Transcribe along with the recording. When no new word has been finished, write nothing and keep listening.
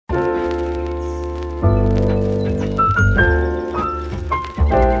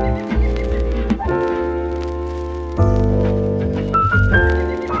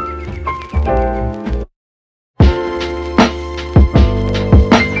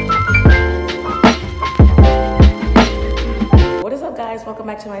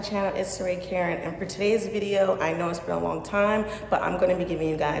back to my channel. It's Saray Karen, and for today's video, I know it's been a long time, but I'm going to be giving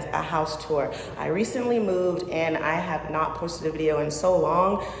you guys a house tour. I recently moved and I have not posted a video in so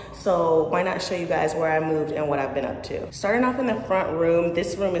long, so why not show you guys where I moved and what I've been up to. Starting off in the front room,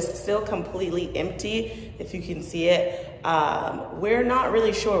 this room is still completely empty, if you can see it. We're not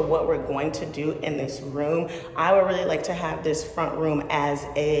really sure what we're going to do in this room. I would really like to have this front room as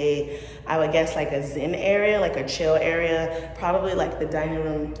a, I would guess like a zen area, like a chill area, probably like the dining room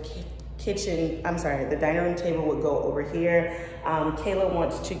the dining room table would go over here. Kayla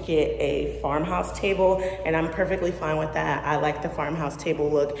wants to get a farmhouse table, and I'm perfectly fine with that. I like the farmhouse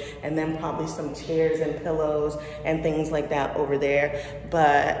table look, and then probably some chairs and pillows and things like that over there.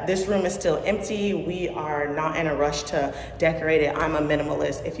 But this room is still empty. We are not in a rush to decorate it. I'm a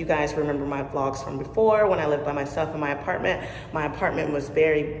minimalist. If you guys remember my vlogs from before, when I lived by myself in my apartment was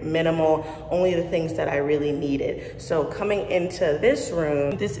very minimal, only the things that I really needed. So coming into this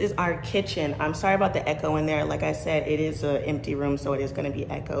room, this is our kitchen. I'm sorry about the echo in there. Like I said, it is an empty room, so it is going to be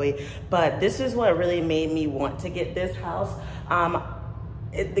echoey, but this is what really made me want to get this house.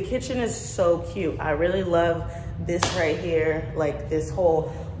 The kitchen is so cute. I really love this right here, like this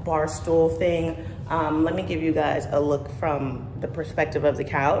whole bar stool thing. Let me give you guys a look from the perspective of the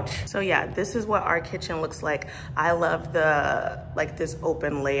couch. So yeah, this is what our kitchen looks like. I love this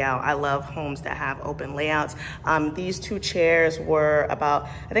open layout. I love homes that have open layouts. These two chairs were about,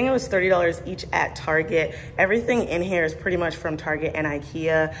 I think it was $30 each at Target. Everything in here is pretty much from Target and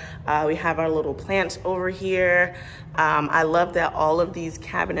IKEA. We have our little plants over here. I love that all of these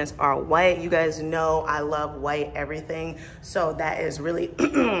cabinets are white. You guys know I love white everything. So that is really,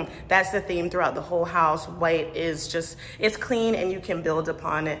 that's the theme throughout the whole house. White is just, it's clean and you can build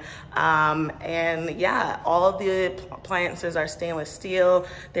upon it. And yeah, all of the appliances are stainless steel.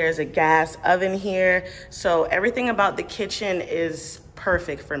 There's a gas oven here. So everything about the kitchen is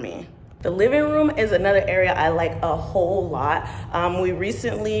perfect for me. The living room is another area I like a whole lot.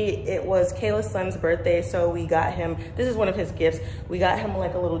 It was Kayla's son's birthday, so we got him, this is one of his gifts. We got him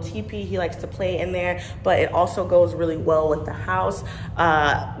like a little teepee. He likes to play in there, but it also goes really well with the house.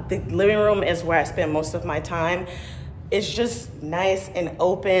 The living room is where I spend most of my time. It's just nice and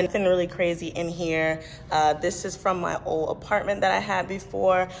open, nothing really crazy in here. This is from my old apartment that I had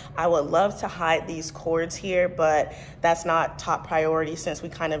before. I would love to hide these cords here, but that's not top priority since we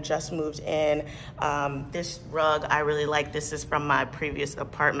kind of just moved in. This rug I really like. This is from my previous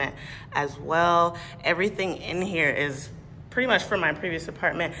apartment as well. Everything in here is pretty much from my previous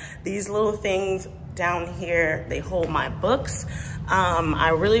apartment. These little things down here, they hold my books.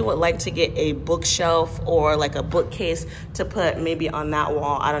 I really would like to get a bookshelf or like a bookcase to put maybe on that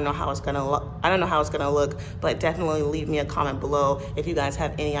wall. I don't know how it's gonna look. But definitely leave me a comment below if you guys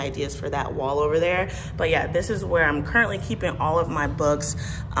have any ideas for that wall over there. But yeah, this is where I'm currently keeping all of my books.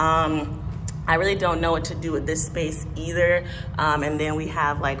 I really don't know what to do with this space either. And then we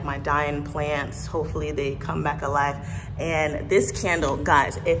have like my dying plants. Hopefully they come back alive. And this candle,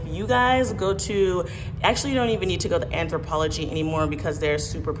 guys, if you guys go to, actually you don't even need to go to Anthropologie anymore because they're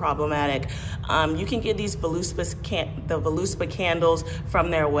super problematic. You can get these Voluspa candles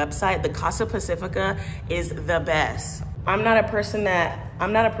from their website. The Casa Pacifica is the best. I'm not a person that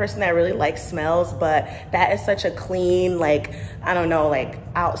really likes smells, but that is such a clean, like, I don't know, like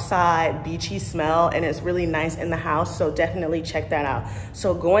outside beachy smell, and it's really nice in the house, so definitely check that out.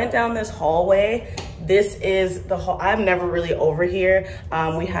 So going down this hallway, this is the hall. I'm never really over here.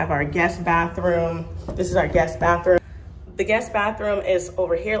 We have our guest bathroom. This is our guest bathroom. The guest bathroom is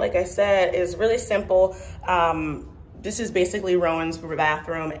over here, like I said, is really simple. This is basically Rowan's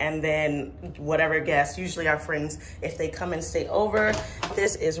bathroom, and then whatever guests, usually our friends, if they come and stay over.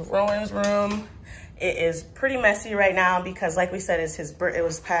 This is Rowan's room. It is pretty messy right now because, like we said, it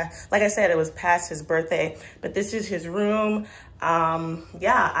was past his birthday, but this is his room.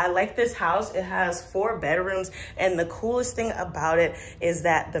 Yeah, I like this house. It has 4 bedrooms, and the coolest thing about it is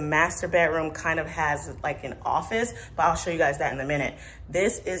that the master bedroom kind of has like an office, but I'll show you guys that in a minute.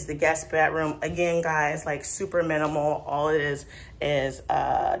 This is the guest bedroom. Again, guys, like super minimal. All it is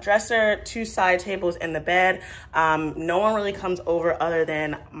a dresser, 2 side tables, and the bed. No one really comes over other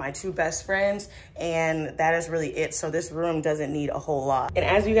than my 2 best friends, and that is really it. So this room doesn't need a whole lot. And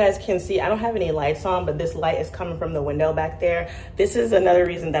as you guys can see, I don't have any lights on, but this light is coming from the window back there. This is another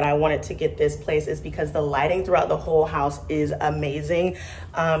reason that I wanted to get this place, is because the lighting throughout the whole house is amazing.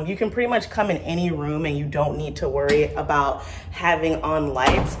 You can pretty much come in any room and you don't need to worry about having on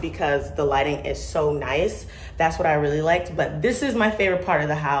lights because the lighting is so nice. That's what I really liked. But this is my favorite part of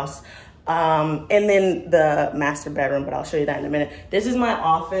the house. And then the master bedroom, but I'll show you that in a minute. This is my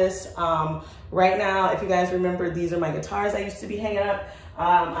office. Right now, if you guys remember, these are my guitars I used to be hanging up.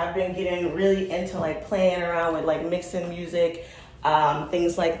 I've been getting really into like playing around with like mixing music,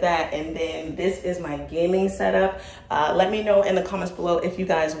 things like that. And then this is my gaming setup. Let me know in the comments below if you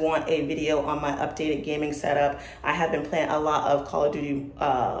guys want a video on my updated gaming setup. I have been playing a lot of Call of Duty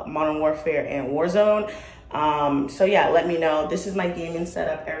Modern Warfare and Warzone. So yeah, let me know. This is my gaming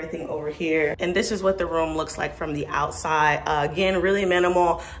setup, everything over here. And this is what the room looks like from the outside. Again, really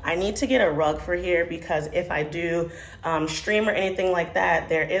minimal. I need to get a rug for here because if I do stream or anything like that,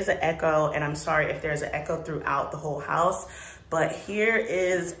 there is an echo, and I'm sorry if there's an echo throughout the whole house. But here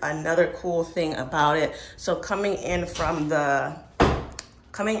is another cool thing about it. So coming in from the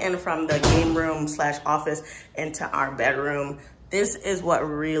game room / office into our bedroom, this is what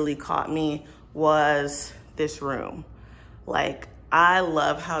really caught me, was this room. Like, I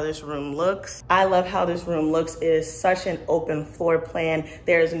love how this room looks. I love how this room looks. It is such an open floor plan.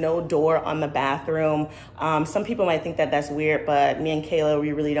 There's no door on the bathroom. Some people might think that that's weird, but me and Kayla,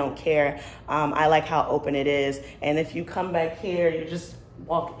 we really don't care. I like how open it is. And if you come back here, you just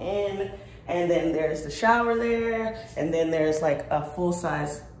walk in, and then there's the shower there, and then there's like a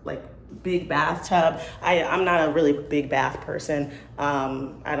full-size like big bathtub. I'm not a really big bath person.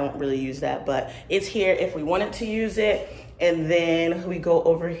 I don't really use that, but it's here if we wanted to use it. And then we go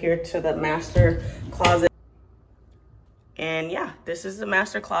over here to the master closet. And yeah, this is the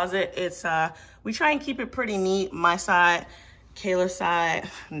master closet. It's we try and keep it pretty neat. My side, Kayla's side,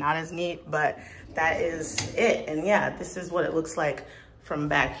 not as neat, but that is it. And yeah, this is what it looks like from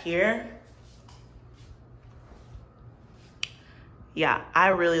back here. Yeah, I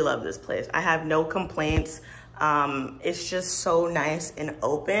really love this place. I have no complaints. It's just so nice and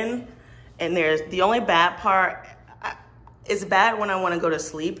open. And there's the only bad part, it's bad when I want to go to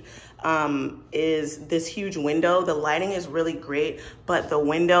sleep, is this huge window. The lighting is really great, but the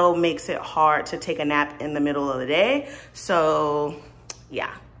window makes it hard to take a nap in the middle of the day. So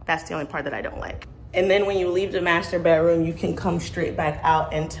yeah, that's the only part that I don't like. And then when you leave the master bedroom, you can come straight back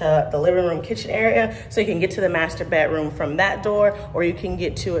out into the living room kitchen area. So you can get to the master bedroom from that door, or you can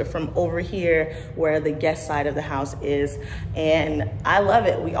get to it from over here where the guest side of the house is. And I love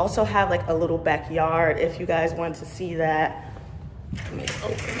it. We also have like a little backyard if you guys want to see that. Let me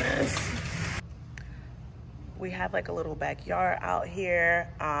open this. We have like a little backyard out here,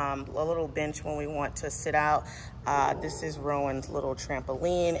 a little bench when we want to sit out. This is Rowan's little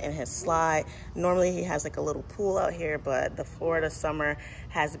trampoline and his slide. Normally he has like a little pool out here, but the Florida summer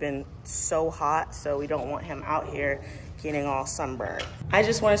has been so hot, so we don't want him out here getting all sunburned. I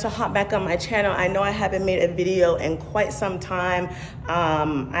just wanted to hop back on my channel. I know I haven't made a video in quite some time.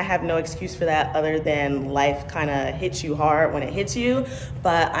 I have no excuse for that other than life kind of hits you hard when it hits you,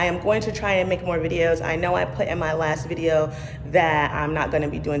 but I am going to try and make more videos. I know I put in my last video that I'm not gonna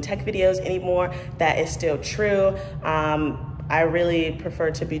be doing tech videos anymore. That is still true. I really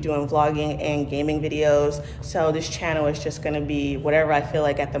prefer to be doing vlogging and gaming videos. So this channel is just gonna be whatever I feel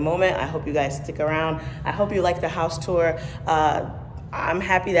like at the moment. I hope you guys stick around. I hope you like the house tour. I'm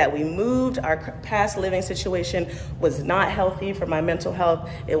happy that we moved. Our past living situation was not healthy for my mental health.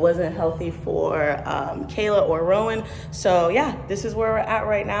 It wasn't healthy for Kayla or Rowan. So yeah, this is where we're at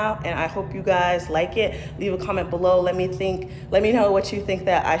right now, and I hope you guys like it. Leave a comment below. Let me know what you think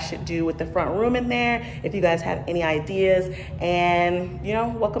that I should do with the front room in there, if you guys have any ideas. And you know,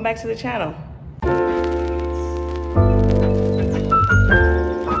 welcome back to the channel.